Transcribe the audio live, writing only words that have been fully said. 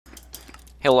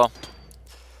Hello.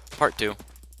 Part 2.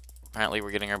 Apparently we're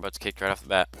getting our butts kicked right off the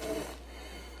bat.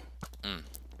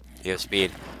 You have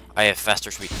speed. I have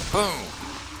faster speed. Boom!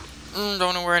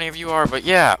 Don't know where any of you are, but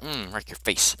yeah. Wreck your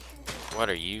face. What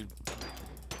are you?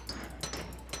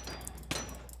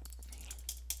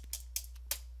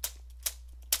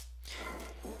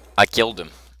 I killed him.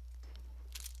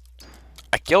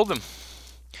 I killed him.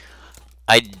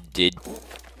 I did.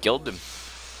 Killed him.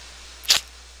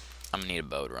 I'm gonna need a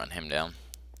bow to run him down.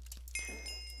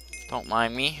 Don't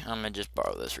mind me. I'm gonna just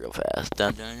borrow this real fast.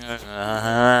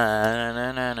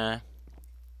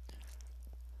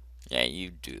 Yeah,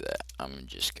 you do that. I'm gonna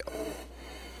just go.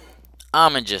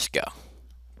 I'm gonna just go.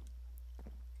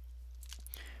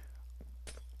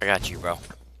 I got you, bro.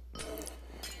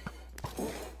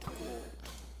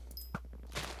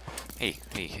 Hey,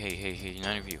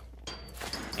 none of you.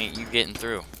 Ain't you getting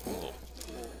through? Ooh.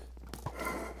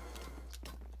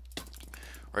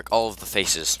 Wreck all of the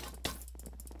faces.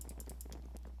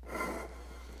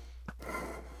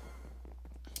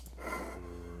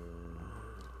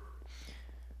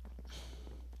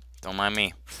 Don't mind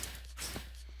me.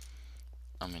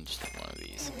 I'm gonna just take one of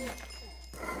these.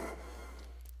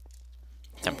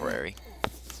 Temporary.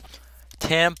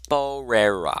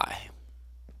 Temporary.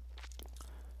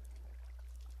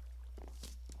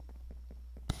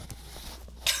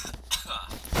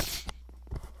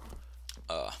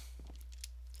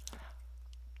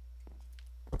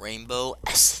 Rainbow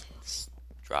Essence.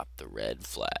 Drop the red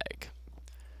flag.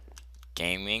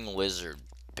 Gaming Wizard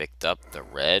picked up the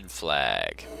red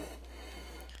flag.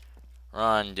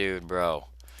 Run, dude, bro.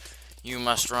 You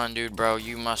must run, dude, bro.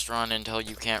 You must run until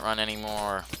you can't run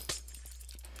anymore.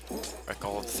 Wreck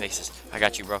all of the faces. I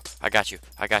got you, bro. I got you.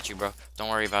 I got you, bro. Don't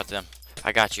worry about them.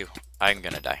 I got you. I'm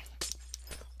gonna die.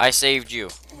 I saved you.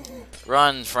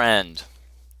 Run, friend.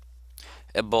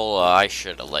 Ebola, I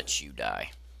should have let you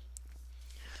die.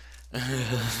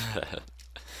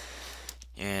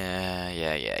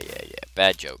 Yeah.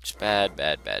 Bad jokes. Bad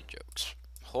jokes.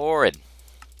 Horrid.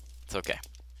 It's okay.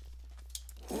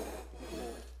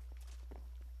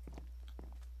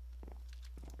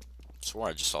 Swore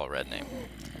I just saw a red name.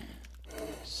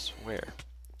 Swear.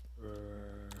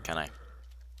 Can I?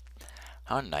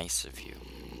 How nice of you.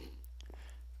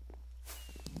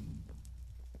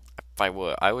 If I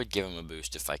would give him a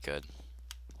boost if I could.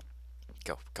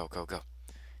 Go.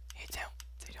 Hey,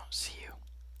 they don't see you.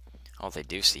 Oh, they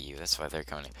do see you. That's why they're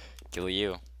coming to kill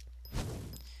you.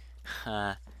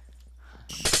 God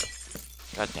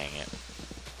dang it.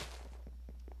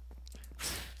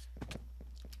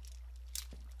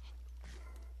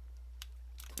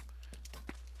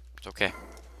 It's okay.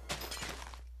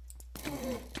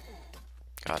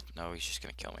 God, no, he's just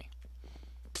gonna kill me.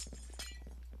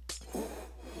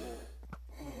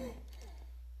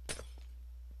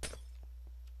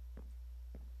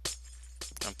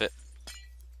 Jump it.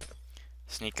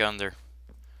 Sneak under.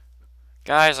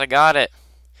 Guys, I got it.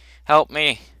 Help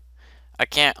me. I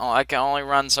can only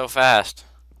run so fast.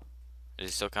 Is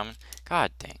he still coming?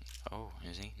 God dang. Oh,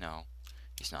 is he? No.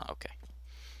 He's not. Okay.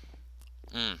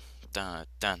 Dun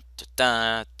dun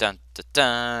dun dun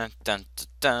dun dun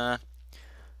dun.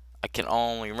 I can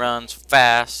only run so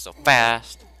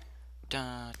fast.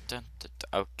 Dun dun dun.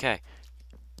 Okay.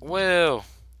 Woo!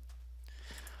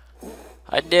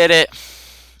 I did it.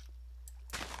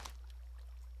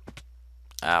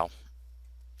 Ow.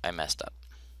 I messed up.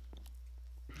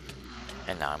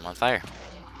 And now I'm on fire.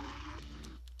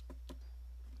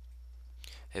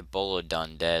 Ebola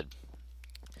done dead.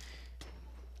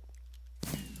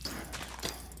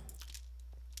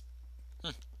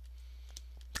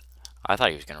 I thought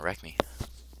he was gonna wreck me.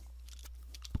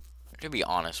 To be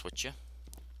honest with you.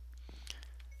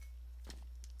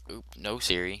 Oop, no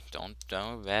Siri. Don't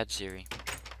bad Siri.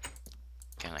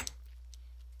 Can I?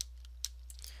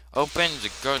 Open the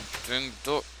goddamn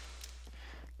door.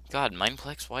 God,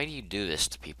 MINEPLEX, why do you do this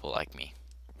to people like me?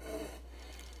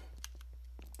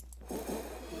 Oh,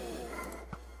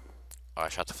 I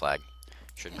shot the flag.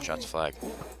 Shouldn't have shot the flag.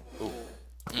 Ooh.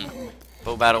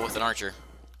 Bow battle with an archer.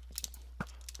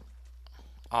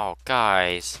 Oh,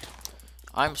 guys.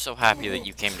 I'm so happy that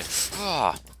you came to...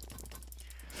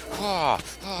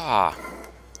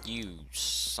 You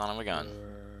son of a gun.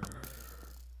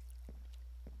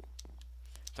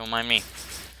 Don't mind me.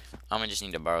 I'm gonna just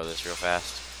need to borrow this real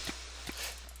fast.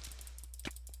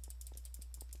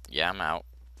 Yeah, I'm out.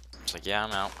 It's like, yeah,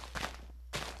 I'm out.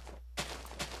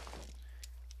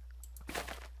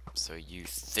 So you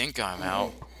think I'm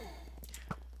out?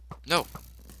 No!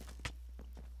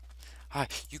 Hi,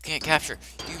 you can't capture.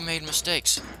 You made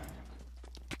mistakes.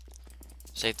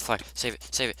 Save the flag. Save it.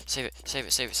 Save it. Save it. Save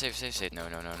it. Save it. Save it. Save it. Save it. No,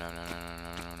 no, no, no, no, no,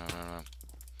 no, no, no, no, no.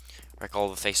 Wreck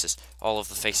all the faces. All of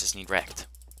the faces need wrecked.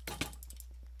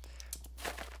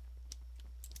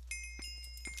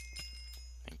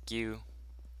 Thank you.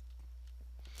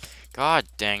 God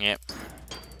dang it.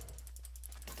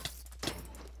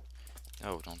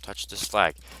 No, don't touch this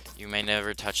flag. You may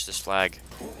never touch this flag.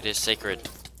 It is sacred.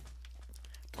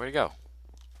 Where'd it go?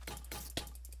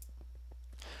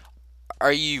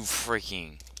 Are you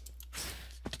freaking...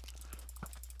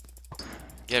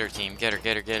 Get her, team. Get her,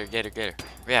 get her, get her, get her, get her.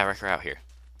 Yeah, wreck her out here.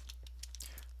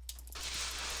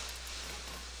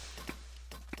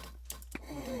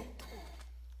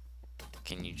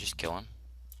 Can you just kill him?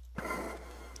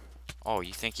 Oh,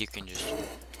 you think you can just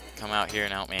come out here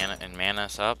and man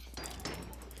us up?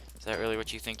 Is that really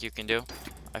what you think you can do?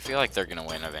 I feel like they're gonna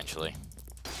win eventually.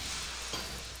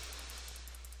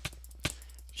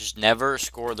 Just never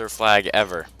score their flag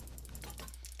ever.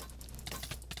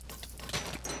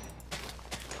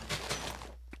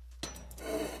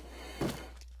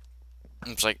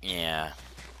 It's like, yeah.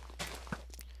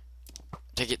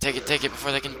 Take it, take it, take it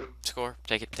before they can score.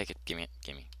 Take it, take it. Give me it,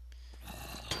 give me.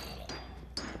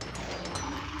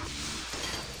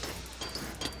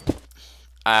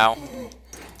 Ow.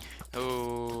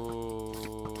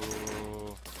 Ooh.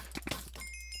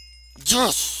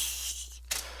 Yes!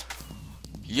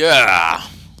 Yeah!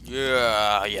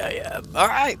 Yeah, yeah, yeah.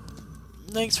 Alright.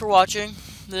 Thanks for watching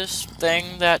this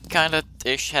thing that kind of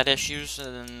had issues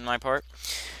in my part.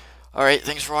 Alright,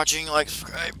 thanks for watching. Like,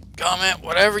 subscribe, comment,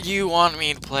 whatever you want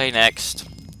me to play next.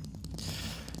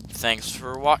 Thanks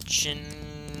for watching.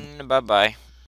 Bye-bye.